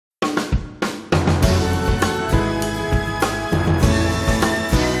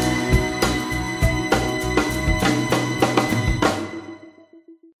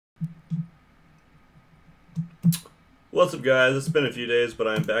What's up, guys? It's been a few days, but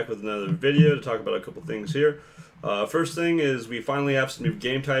I'm back with another video to talk about a couple things here. First thing is we finally have some new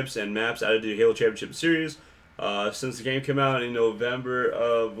game types and maps added to the Halo Championship Series. Since the game came out in November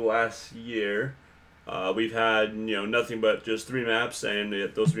of last year, we've had nothing but just 3 maps, and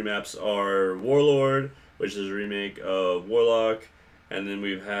those 3 maps are Warlord, which is a remake of Warlock, and then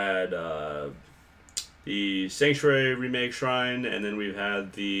we've had the Sanctuary remake Shrine, and then we've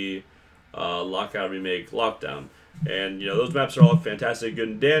had the Lockout remake Lockdown. And those maps are all fantastic, good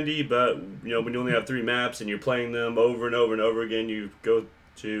and dandy, but when you only have 3 maps and you're playing them over and over and over again, you go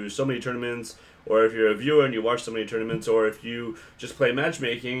to so many tournaments, or if you're a viewer and you watch so many tournaments, or if you just play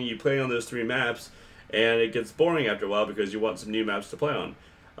matchmaking, you play on those 3 maps, and it gets boring after a while because you want some new maps to play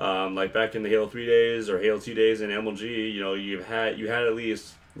on. Like back in the Halo 3 days or Halo 2 days in MLG, you had at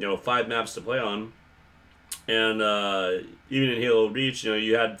least 5 maps to play on. And even in Halo Reach,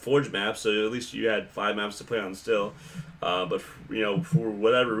 you had Forge maps, so at least you had 5 maps to play on still. But for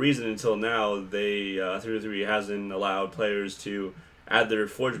whatever reason, until now, they 303 hasn't allowed players to add their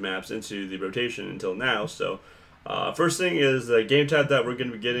Forge maps into the rotation until now. So first thing is the game type that we're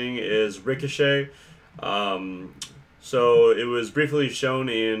going to be getting is Ricochet. So it was briefly shown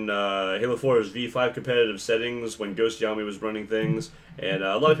in Halo 4's V5 competitive settings when Ghost Yami was running things, and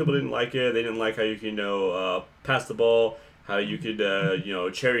a lot of people didn't like it. They didn't like how you can pass the ball, how you could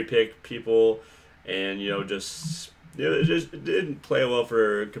cherry pick people, and it just didn't play well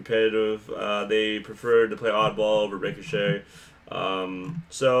for competitive. They preferred to play oddball over Ricochet.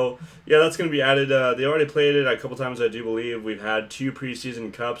 So yeah, that's going to be added. They already played it a couple times, I do believe. We've had 2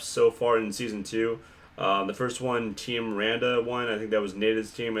 preseason cups so far in Season 2. The first one, Team Randa won. I think that was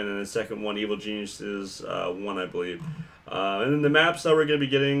Native's team, and then the second one, Evil Geniuses won, I believe. And then the maps that we're going to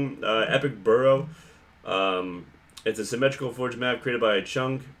be getting, Epic Burrow. It's a symmetrical Forge map created by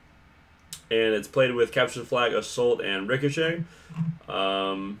Chunk, and it's played with Capture the Flag, Assault, and Ricochet.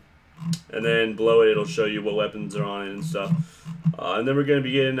 And then below it, it'll show you what weapons are on it and stuff. And then we're going to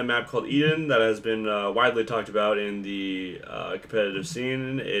be getting a map called Eden that has been widely talked about in the competitive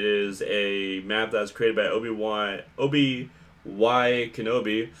scene. It is a map that's created by Obi-Y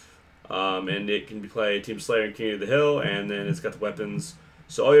Kenobi, and it can be played Team Slayer and King of the Hill, and then it's got the weapons.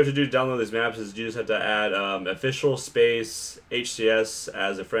 So all you have to do to download these maps is you just have to add official space HCS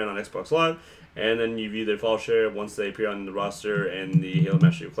as a friend on Xbox Live, and then you either follow share once they appear on the roster and the Halo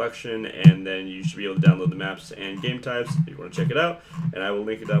Mastery Collection, and then you should be able to download the maps and game types if you want to check it out, and I will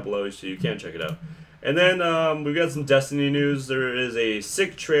link it down below so you can check it out. And then we've got some Destiny news. There is a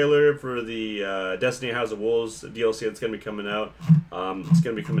sick trailer for the Destiny House of Wolves DLC that's going to be coming out. It's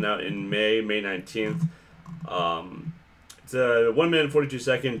going to be coming out in May 19th. It's a 1 minute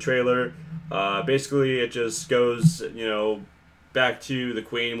 42-second trailer. Basically, it just goes, back to the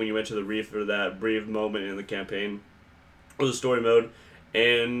Queen when you went to the reef for that brief moment in the campaign or the story mode,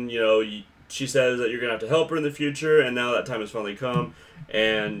 and she says that you're gonna have to help her in the future, and now that time has finally come,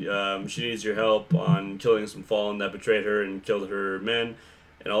 and she needs your help on killing some Fallen that betrayed her and killed her men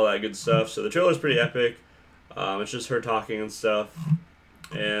and all that good stuff. So the trailer's pretty epic. It's just her talking and stuff,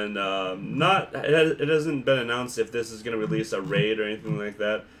 and it hasn't been announced if this is gonna release a raid or anything like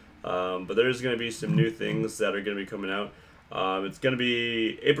that, but there's gonna be some new things that are gonna be coming out. It's going to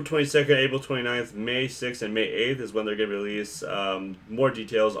be April 22nd, April 29th, May 6th, and May 8th is when they're going to release more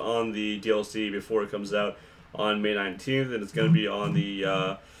details on the DLC before it comes out on May 19th, and it's going to be on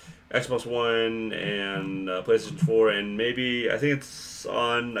the Xbox One and PlayStation 4, and maybe, I think it's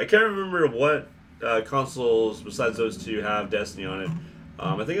on, I can't remember what consoles besides those 2 have Destiny on it.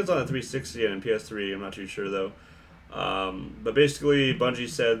 I think it's on the 360 and PS3, I'm not too sure though. But basically, Bungie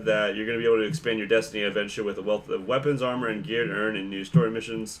said that you're going to be able to expand your Destiny adventure with a wealth of weapons, armor, and gear to earn in new story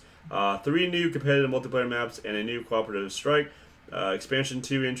missions, 3 new competitive multiplayer maps, and a new cooperative strike. Expansion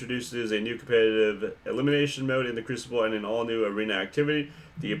 2 introduces a new competitive elimination mode in the Crucible and an all-new arena activity.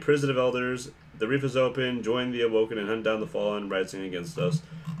 The Prison of Elders, the Reef is open, join the Awoken, and hunt down the Fallen rising against us.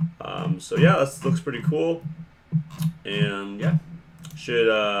 So yeah, that looks pretty cool, and yeah,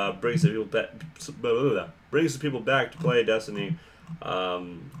 should bring some people back. Bring some people back to play Destiny,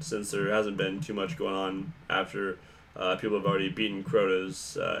 since there hasn't been too much going on after people have already beaten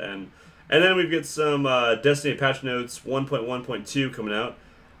Crota's, and then we get some Destiny patch notes 1.1.2 coming out.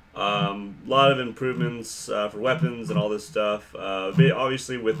 A lot of improvements for weapons and all this stuff.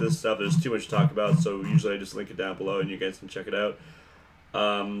 Obviously, with this stuff, there's too much to talk about, so usually I just link it down below and you guys can check it out.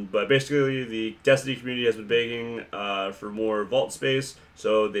 But basically, the Destiny community has been begging for more vault space,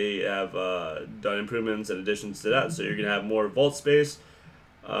 so they have done improvements and additions to that. So you're going to have more vault space.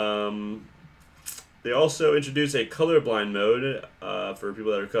 They also introduced a colorblind mode for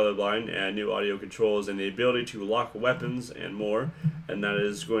people that are colorblind, and new audio controls and the ability to lock weapons and more. And that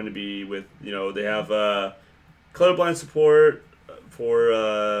is going to be with, they have colorblind support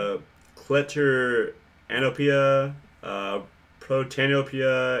for Kletter Anopia,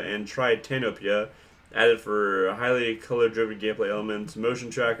 Protanopia, and Tritanopia, added for highly color-driven gameplay elements, motion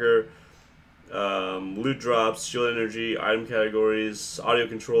tracker, loot drops, shield energy, item categories, audio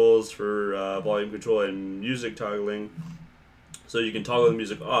controls for volume control, and music toggling. So you can toggle the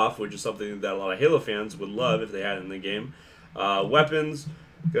music off, which is something that a lot of Halo fans would love if they had it in the game. Weapons,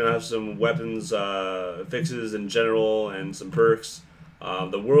 gonna have some weapons fixes in general and some perks.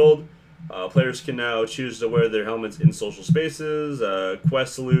 The world, players can now choose to wear their helmets in social spaces.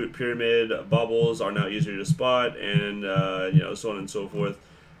 Quest loot, pyramid, bubbles are now easier to spot, and so on and so forth.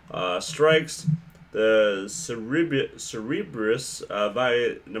 Strikes, the Cerebrus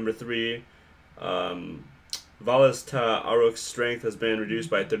via number 3, Valis ta Aruk's strength has been reduced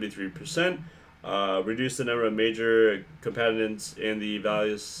by 33%. Reduce the number of major combatants in the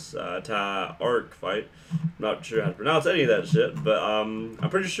Valis ta Ark fight. I'm not sure how to pronounce any of that shit, but I'm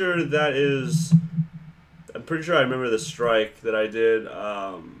pretty sure that is. I'm pretty sure I remember the strike that I did.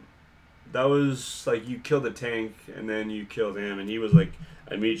 That was like you killed the tank and then you killed him, and he was like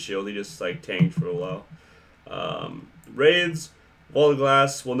a meat shield. He just like tanked for a while. Raids. Wall of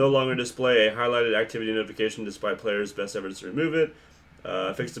Glass will no longer display a highlighted activity notification despite players' best efforts to remove it.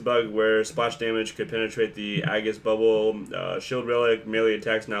 Fixed a bug where splash damage could penetrate the Aegis bubble. Shield Relic, melee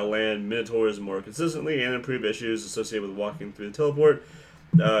attacks now land Minotaurs more consistently, and improve issues associated with walking through the teleport.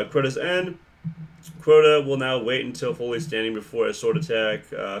 Quota's End. Quota will now wait until fully standing before a sword attack.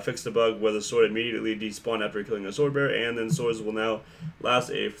 Fixed a bug where the sword immediately despawned after killing a sword bear, and then swords will now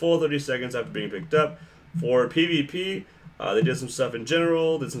last a full 30 seconds after being picked up. For PvP, they did some stuff in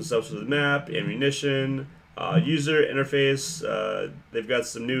general, did some stuff for the map, ammunition, user interface. They've got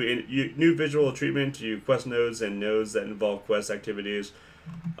some new visual treatment to quest nodes and nodes that involve quest activities,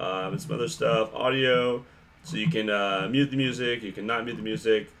 and some other stuff. Audio, so you can mute the music, you can not mute the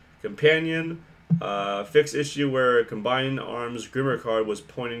music. Companion, fix issue where combining arms Grimmer card was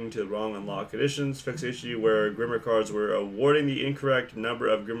pointing to the wrong unlock conditions. Fix issue where Grimmer cards were awarding the incorrect number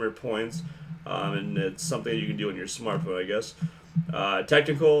of Grimmer points. And it's something you can do on your smartphone, I guess.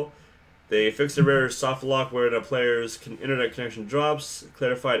 Technical, they fixed a rare soft lock where the player's internet connection drops,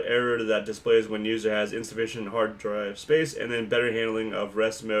 clarified error that displays when user has insufficient hard drive space, and then better handling of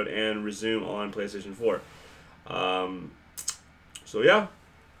rest mode and resume on PlayStation 4. So yeah,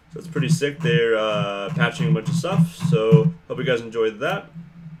 so it's pretty sick. They're patching a bunch of stuff, so hope you guys enjoyed that.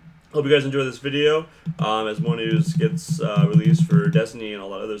 Hope you guys enjoy this video as more news gets released for Destiny and all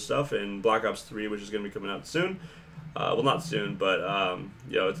that other stuff, and Black Ops 3, which is going to be coming out soon. Well, not soon, but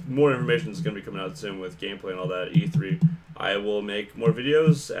more information is going to be coming out soon with gameplay and all that. E3. I will make more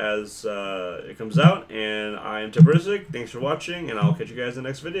videos as it comes out, and I am Temperistic. Thanks for watching, and I'll catch you guys in the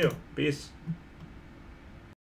next video. Peace.